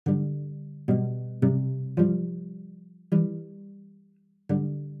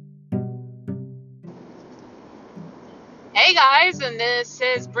Hey guys, and this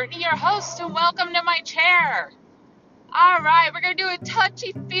is Brittany, your host, and welcome to my chair. Alright, we're going to do a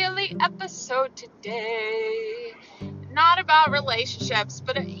touchy-feely episode today. Not about relationships,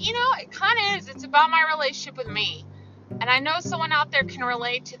 but it kind of is. It's about my relationship with me. And I know someone out there can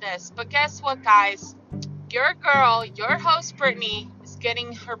relate to this, but guess what, guys? Your girl, your host, Brittany, is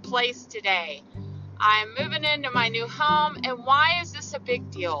getting her place today. I'm moving into my new home, and why is this a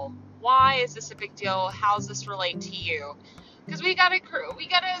big deal? Why is this a big deal? How does this relate to you? Because we gotta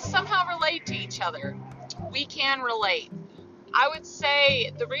somehow relate to each other. We can relate. I would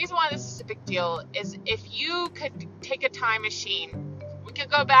say the reason why this is a big deal is if you could take a time machine, we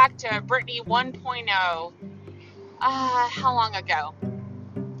could go back to Brittany 1.0. How long ago?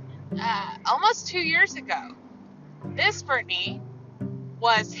 Almost 2 years ago. This Brittany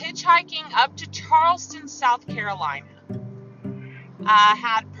was hitchhiking up to Charleston, South Carolina.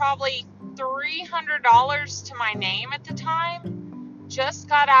 Had probably $300 to my name at the time. Just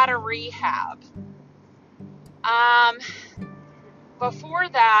got out of rehab. Before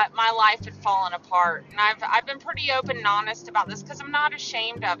that, my life had fallen apart, and I've been pretty open and honest about this because I'm not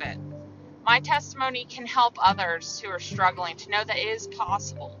ashamed of it. My testimony can help others who are struggling to know that it is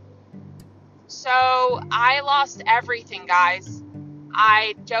possible. So I lost everything, guys.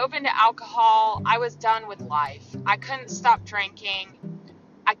 I dove into alcohol. I was done with life. I couldn't stop drinking.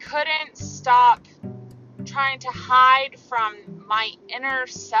 I couldn't stop trying to hide from my inner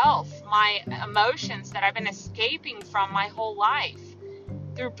self, my emotions that I've been escaping from my whole life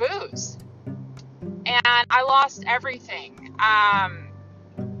through booze. And I lost everything.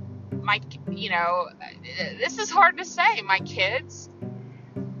 This is hard to say. My kids.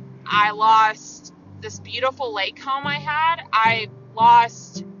 I lost this beautiful lake home I had. I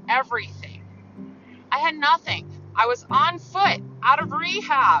lost everything. I had nothing. I was on foot, out of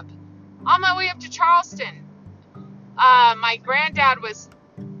rehab, on my way up to Charleston. My granddad was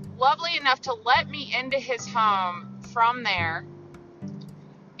lovely enough to let me into his home from there,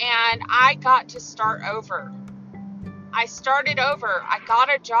 and I got to start over. I started over. I got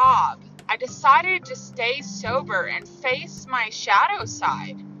a job. I decided to stay sober and face my shadow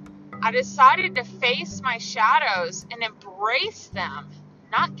side. I decided to face my shadows and embrace them,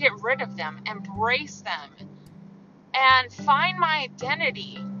 not get rid of them, embrace them, and find my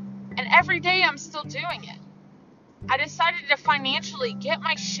identity. And every day I'm still doing it. I decided to financially get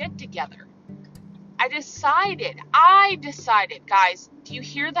my shit together. I decided, guys, do you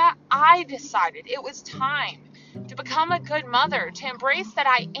hear that? I decided it was time to become a good mother, to embrace that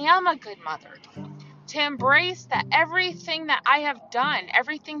I am a good mother, to embrace that everything that I have done,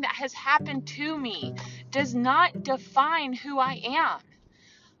 everything that has happened to me does not define who I am.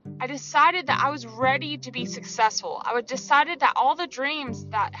 I decided that I was ready to be successful. I decided that all the dreams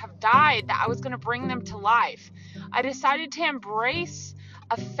that have died, that I was going to bring them to life. I decided to embrace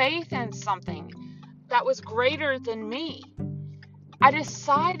a faith in something that was greater than me. I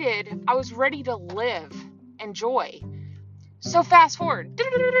decided I was ready to live, enjoy. So fast forward,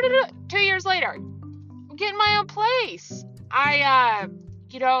 2 years later, I'm getting my own place.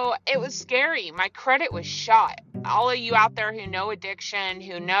 It was scary. My credit was shot. All of you out there who know addiction,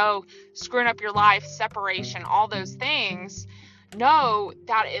 who know screwing up your life, separation, all those things, know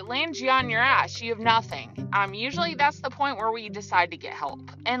that it lands you on your ass. You have nothing. Usually that's the point where we decide to get help.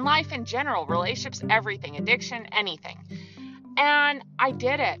 And life in general, relationships, everything, addiction, anything. And I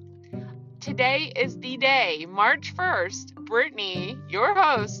did it. Today is the day, March 1st, Brittany, your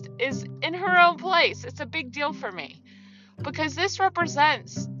host, is in her own place. It's a big deal for me because this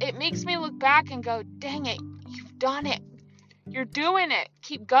it makes me look back and go, dang it, you've done it. You're doing it.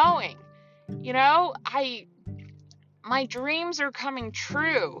 Keep going. My dreams are coming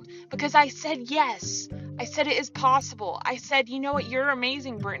true because I said yes. I said it is possible. I said, you know what? You're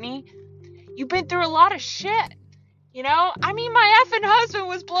amazing, Brittany. You've been through a lot of shit. My effing husband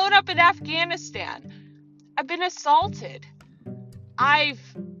was blown up in Afghanistan. I've been assaulted. I've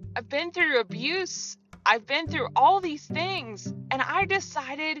been through abuse. I've been through all these things. And I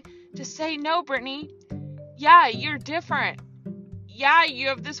decided to say, no, Brittany. Yeah, you're different. Yeah, you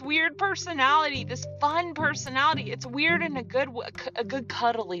have this weird personality, this fun personality. It's weird in a good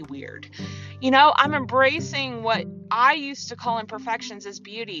cuddly weird. I'm embracing what I used to call imperfections as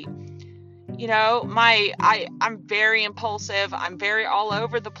beauty. I'm very impulsive. I'm very all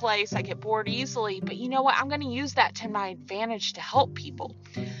over the place. I get bored easily. But you know what? I'm going to use that to my advantage to help people.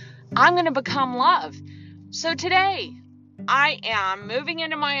 I'm going to become love. So today, I am moving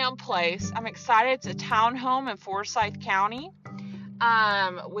into my own place. I'm excited. It's a townhome in Forsyth County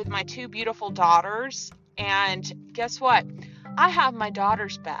with my 2 beautiful daughters. And guess what? I have my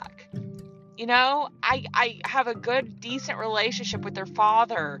daughters back. I have a good, decent relationship with their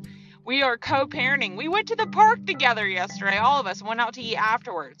father. We are co-parenting. We went to the park together yesterday, all of us, went out to eat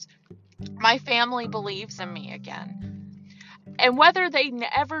afterwards. My family believes in me again. And whether they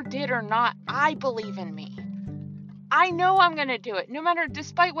ever did or not, I believe in me. I know I'm going to do it. No matter,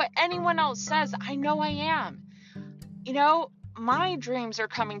 despite what anyone else says, I know I am. My dreams are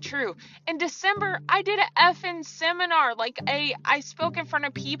coming true. In December, I did an effing seminar. I spoke in front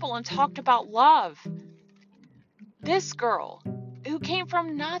of people and talked about love. This girl who came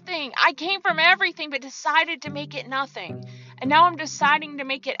from nothing. I came from everything, but decided to make it nothing. And now I'm deciding to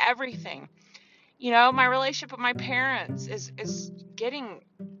make it everything. My relationship with my parents is it's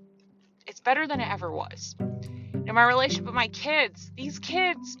better than it ever was. My relationship with my kids, these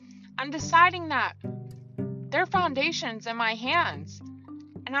kids, I'm deciding that their foundation's in my hands.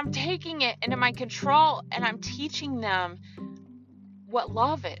 And I'm taking it into my control and I'm teaching them what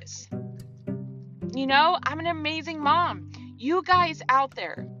love is. I'm an amazing mom. You guys out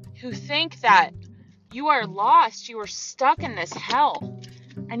there who think that you are lost, you are stuck in this hell,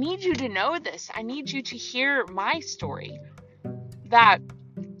 I need you to know this. I need you to hear my story. That,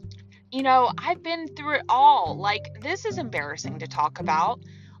 I've been through it all. This is embarrassing to talk about.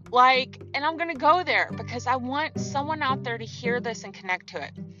 And I'm going to go there because I want someone out there to hear this and connect to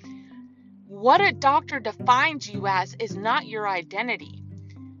it. What a doctor defines you as is not your identity.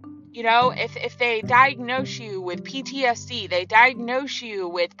 If they diagnose you with PTSD, they diagnose you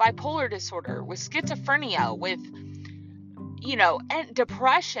with bipolar disorder, with schizophrenia, with, and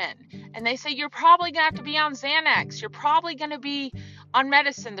depression, and they say you're probably going to have to be on Xanax, you're probably going to be on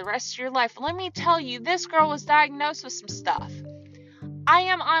medicine the rest of your life. Let me tell you, this girl was diagnosed with some stuff. I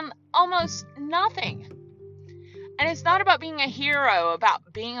am on almost nothing. And it's not about being a hero,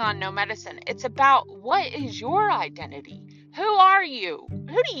 about being on no medicine. It's about, what is your identity? Who are you?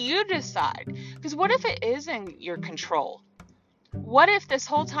 Who do you decide? Because what if it is in your control? What if this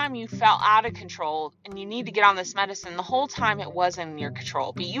whole time you felt out of control and you need to get on this medicine, the whole time it wasn't in your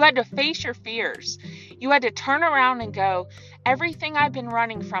control, but you had to face your fears. You had to turn around and go, everything I've been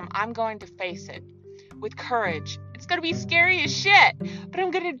running from, I'm going to face it with courage. It's going to be scary as shit, but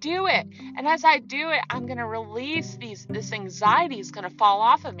I'm going to do it. And as I do it, I'm going to release this anxiety is going to fall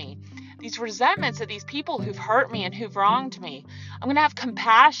off of me. These resentments of these people who've hurt me and who've wronged me. I'm going to have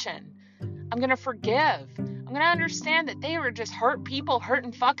compassion. I'm going to forgive. I'm going to understand that they were just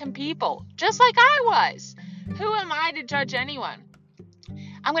hurting fucking people, just like I was. Who am I to judge anyone?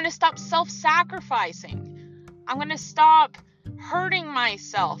 I'm going to stop self-sacrificing. I'm going to stop hurting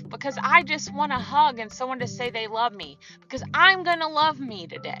myself because I just want a hug and someone to say they love me, because I'm going to love me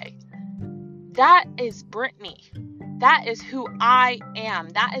today. That is Brittany. That is who I am.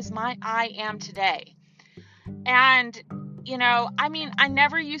 That is my I am today. And, I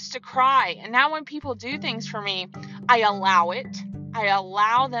never used to cry. And now when people do things for me, I allow it. I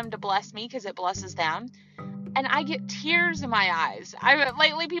allow them to bless me because it blesses them. And I get tears in my eyes.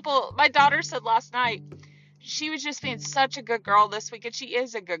 My daughter said last night, she was just being such a good girl this week, and she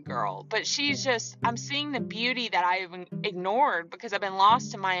is a good girl. But I'm seeing the beauty that I've ignored because I've been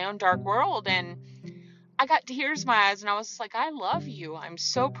lost in my own dark world. And I got tears in my eyes, and I was just like, I love you. I'm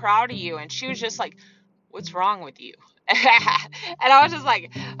so proud of you. And she was just like, what's wrong with you? And I was just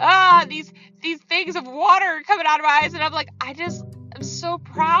like, these things of water coming out of my eyes. And I'm like, I'm so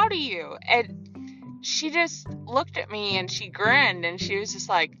proud of you. And she just looked at me and she grinned and she was just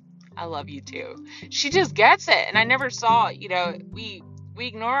like, I love you too. She just gets it. And I never saw, we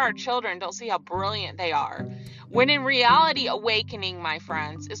ignore our children, don't see how brilliant they are. When in reality, awakening, my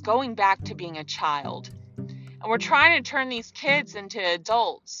friends, is going back to being a child. And we're trying to turn these kids into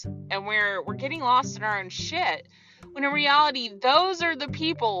adults. And we're getting lost in our own shit. When in reality, those are the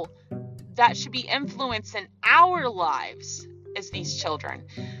people that should be influencing our lives as these children.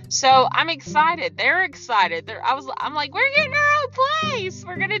 So I'm excited. They're excited. I'm like, we're getting our own place.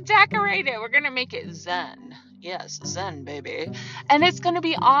 We're going to decorate it. We're going to make it Zen. Yes, Zen, baby. And it's going to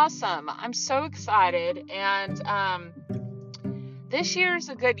be awesome. I'm so excited. And this year is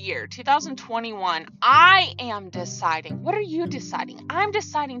a good year. 2021. I am deciding. What are you deciding? I'm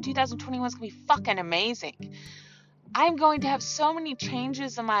deciding 2021 is going to be fucking amazing. I'm going to have so many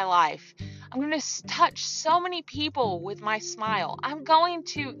changes in my life. I'm going to touch so many people with my smile.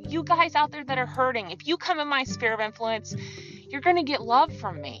 You guys out there that are hurting, if you come in my sphere of influence, you're going to get love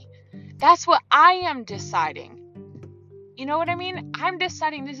from me. That's what I am deciding. You know what I mean? I'm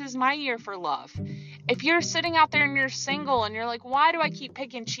deciding this is my year for love. If you're sitting out there and you're single and you're like, why do I keep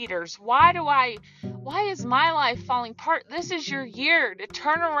picking cheaters? Why is my life falling apart? This is your year to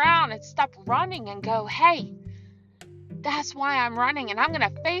turn around and stop running and go, hey, That's why I'm running, and I'm going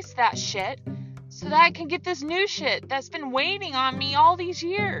to face that shit so that I can get this new shit that's been waiting on me all these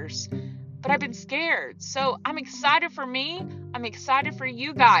years. But I've been scared. So I'm excited for me. I'm excited for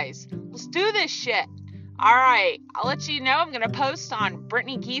you guys. Let's do this shit. All right. I'll let you know. I'm going to post on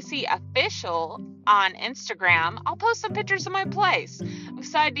Brittany Giese Official on Instagram. I'll post some pictures of my place. I'm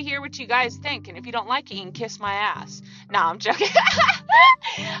excited to hear what you guys think. And if you don't like it, you can kiss my ass. No, I'm joking.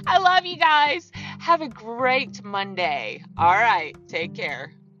 I love you guys. Have a great Monday. All right. Take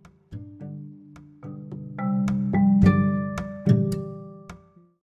care.